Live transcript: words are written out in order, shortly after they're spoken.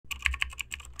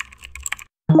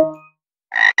All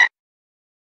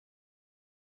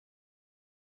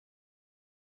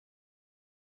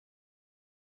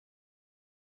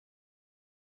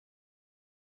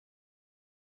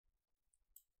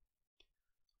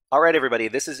right, everybody,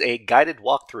 this is a guided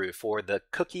walkthrough for the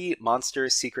Cookie Monster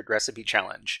Secret Recipe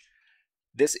Challenge.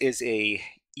 This is a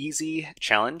easy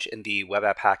challenge in the web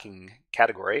app hacking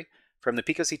category from the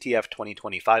picoCTF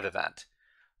 2025 event.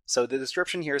 So the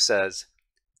description here says,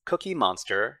 Cookie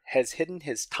Monster has hidden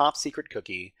his top secret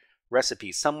cookie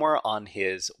recipe somewhere on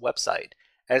his website.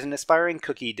 As an aspiring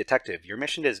cookie detective, your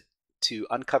mission is to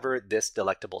uncover this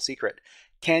delectable secret.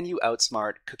 Can you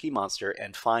outsmart Cookie Monster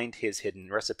and find his hidden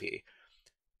recipe?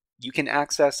 You can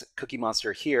access Cookie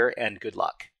Monster here, and good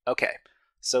luck. Okay,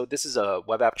 so this is a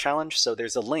web app challenge. So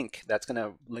there's a link that's going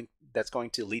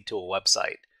to lead to a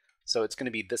website. So it's going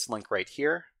to be this link right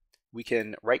here. We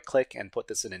can right click and put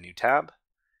this in a new tab,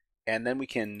 and then we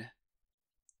can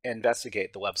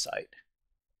investigate the website.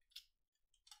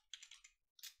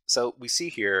 So we see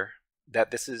here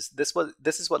that this is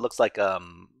what looks like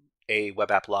a web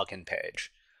app login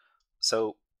page.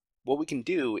 So what we can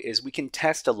do is we can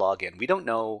test a login. We don't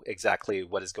know exactly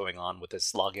what is going on with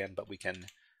this login, but we can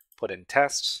put in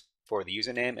test for the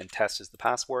username and test is the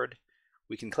password.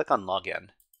 We can click on login.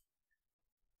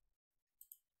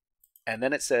 And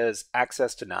then it says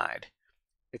access denied.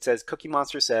 It says Cookie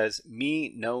Monster says,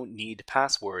 me no need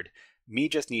password, me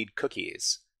just need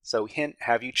cookies. So hint,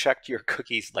 have you checked your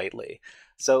cookies lately?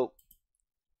 So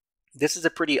this is a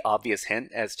pretty obvious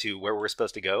hint as to where we're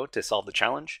supposed to go to solve the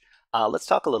challenge. Let's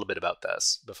talk a little bit about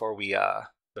this before we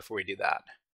do that.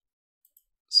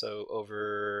 So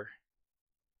over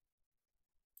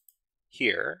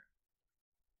here,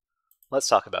 let's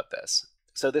talk about this.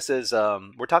 So this is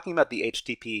we're talking about the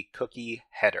HTTP cookie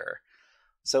header.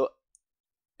 So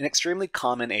an extremely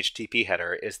common HTTP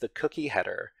header is the cookie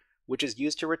header, which is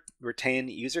used to retain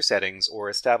user settings or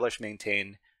establish,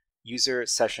 maintain user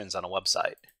sessions on a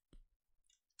website.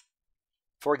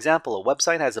 For example, a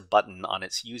website has a button on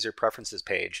its user preferences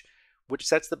page, which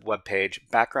sets the web page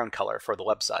background color for the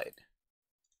website.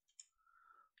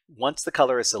 Once the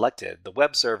color is selected, the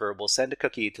web server will send a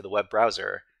cookie to the web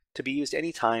browser to be used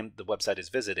anytime the website is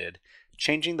visited,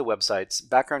 changing the website's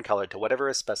background color to whatever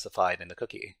is specified in the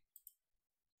cookie.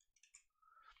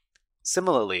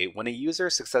 Similarly, when a user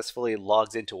successfully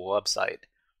logs into a website,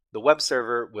 the web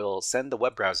server will send the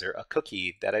web browser a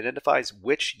cookie that identifies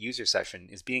which user session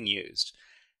is being used,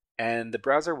 and the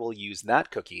browser will use that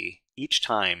cookie each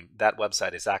time that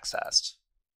website is accessed.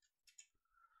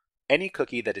 Any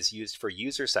cookie that is used for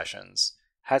user sessions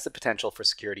has the potential for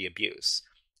security abuse,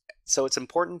 so it's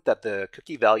important that the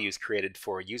cookie values created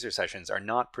for user sessions are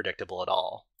not predictable at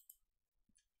all.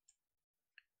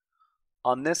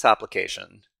 On this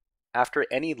application, after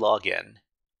any login,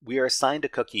 we are assigned a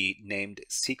cookie named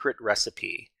secret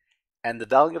recipe, and the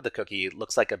value of the cookie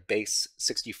looks like a base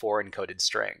 64 encoded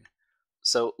string.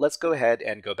 So let's go ahead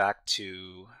and go back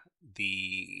to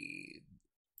the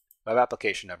web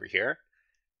application over here.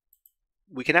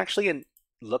 We can actually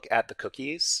look at the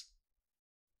cookies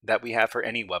that we have for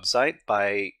any website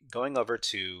by going over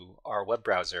to our web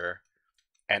browser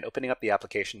and opening up the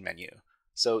application menu.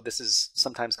 So this is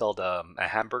sometimes called a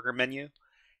hamburger menu,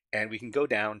 and we can go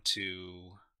down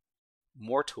to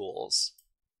more tools,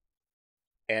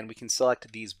 and we can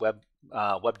select these web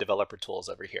developer tools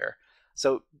over here.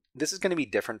 So this is going to be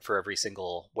different for every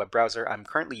single web browser. I'm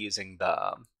currently using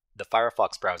the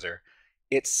Firefox browser.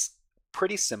 It's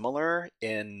pretty similar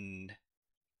in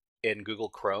Google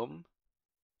Chrome,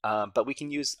 but we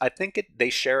can use, I think they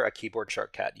share a keyboard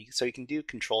shortcut. So you can do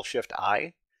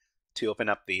Control-Shift-I to open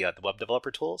up the web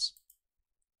developer tools.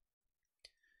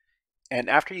 And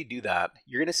after you do that,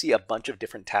 you're going to see a bunch of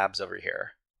different tabs over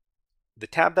here. The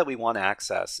tab that we want to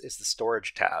access is the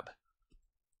storage tab.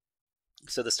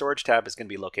 So the storage tab is going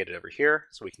to be located over here,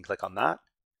 so we can click on that.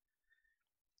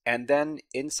 And then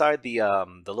inside the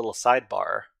little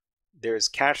sidebar, there's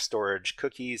cache storage,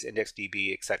 cookies,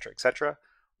 IndexedDB, etc., etc.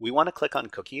 We want to click on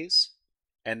cookies,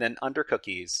 and then under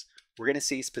cookies, we're going to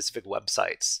see specific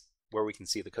websites where we can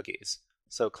see the cookies.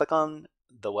 So click on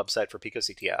the website for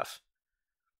picoCTF,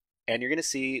 and you're going to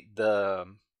see the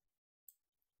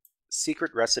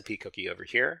secret recipe cookie over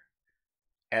here,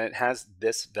 and it has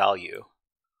this value.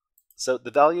 So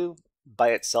the value by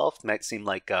itself might seem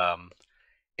like a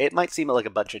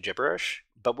bunch of gibberish,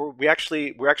 but we're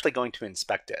actually going to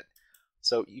inspect it.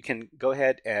 So you can go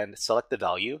ahead and select the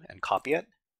value and copy it,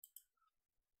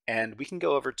 and we can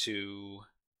go over to,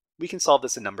 we can solve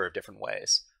this a number of different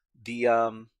ways.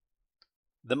 The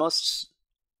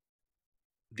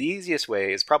easiest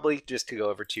way is probably just to go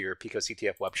over to your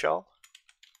picoCTF webshell,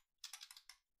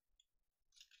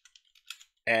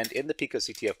 And in the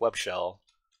picoCTF web shell,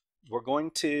 we're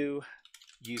going to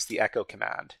use the echo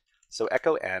command. So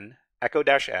echo n,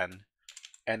 echo-n,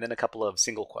 and then a couple of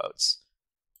single quotes.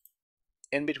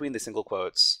 In between the single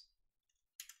quotes,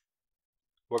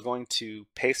 we're going to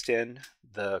paste in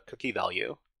the cookie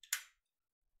value.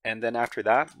 And then after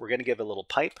that, we're going to give a little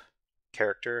pipe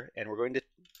character, and we're going to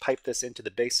pipe this into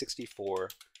the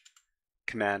base64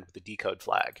 command with the decode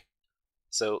flag.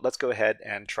 So let's go ahead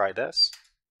and try this.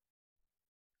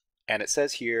 And it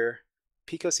says here,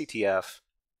 picoCTF,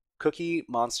 cookie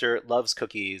monster loves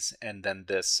cookies, and then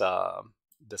this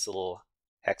this little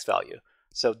hex value.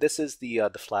 So this is the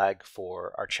flag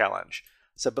for our challenge.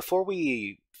 So before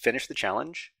we finish the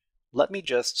challenge, let me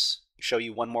just show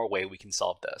you one more way we can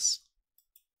solve this.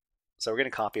 So we're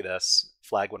going to copy this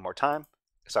flag one more time.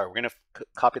 Sorry, we're going to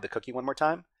copy the cookie one more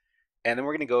time, and then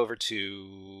we're going to go over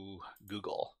to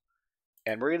Google,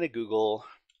 and we're going to Google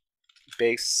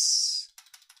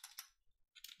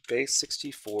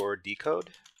base64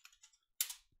 decode.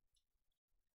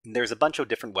 And there's a bunch of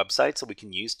different websites that we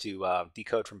can use to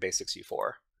decode from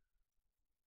base64.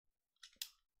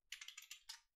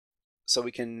 So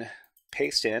we can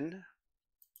paste in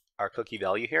our cookie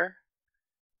value here,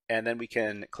 and then we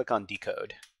can click on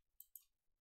decode.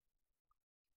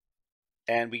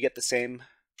 And we get the same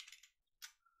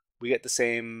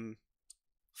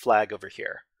flag over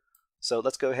here. So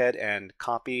let's go ahead and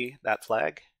copy that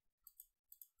flag,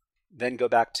 then go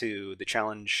back to the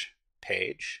challenge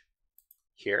page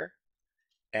here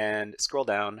and scroll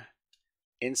down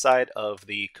inside of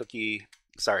the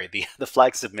the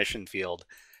flag submission field.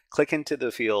 Click into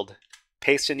the field,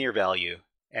 paste in your value,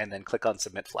 and then click on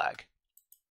submit flag.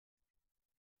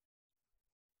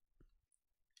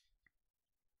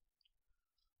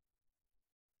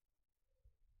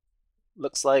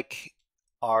 Looks like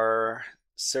our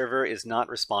server is not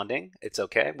responding. It's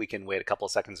okay. We can wait a couple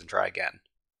of seconds and try again.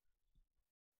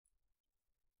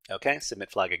 Okay,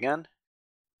 submit flag again.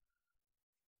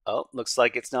 Oh, looks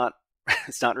like it's not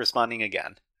responding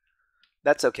again.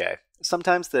 That's okay.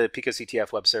 Sometimes the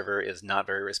picoCTF web server is not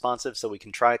very responsive, so we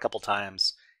can try a couple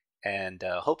times, and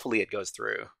hopefully it goes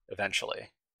through eventually.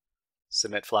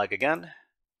 Submit flag again.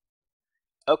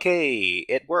 Okay,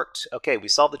 it worked. Okay, we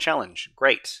solved the challenge.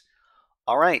 Great.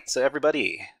 All right, so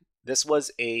everybody, this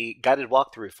was a guided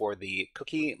walkthrough for the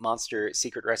Cookie Monster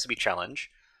Secret Recipe Challenge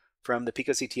from the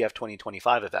picoCTF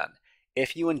 2025 event.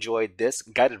 If you enjoyed this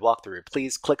guided walkthrough,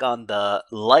 please click on the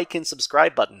like and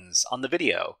subscribe buttons on the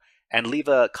video and leave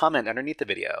a comment underneath the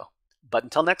video. But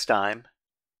until next time,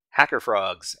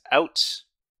 HackerFrogs out!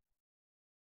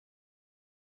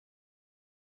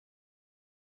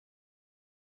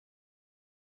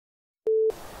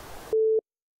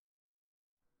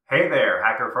 Hey there,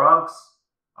 HackerFrogs!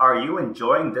 Are you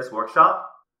enjoying this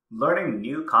workshop? Learning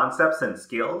new concepts and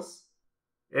skills?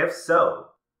 If so,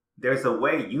 there's a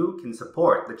way you can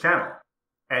support the channel,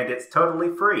 and it's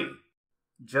totally free.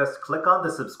 Just click on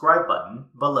the subscribe button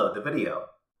below the video.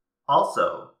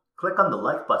 Also, click on the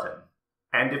like button.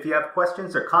 And if you have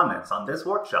questions or comments on this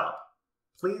workshop,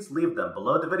 please leave them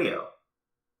below the video.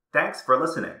 Thanks for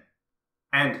listening.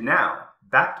 And now,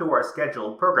 back to our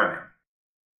scheduled programming.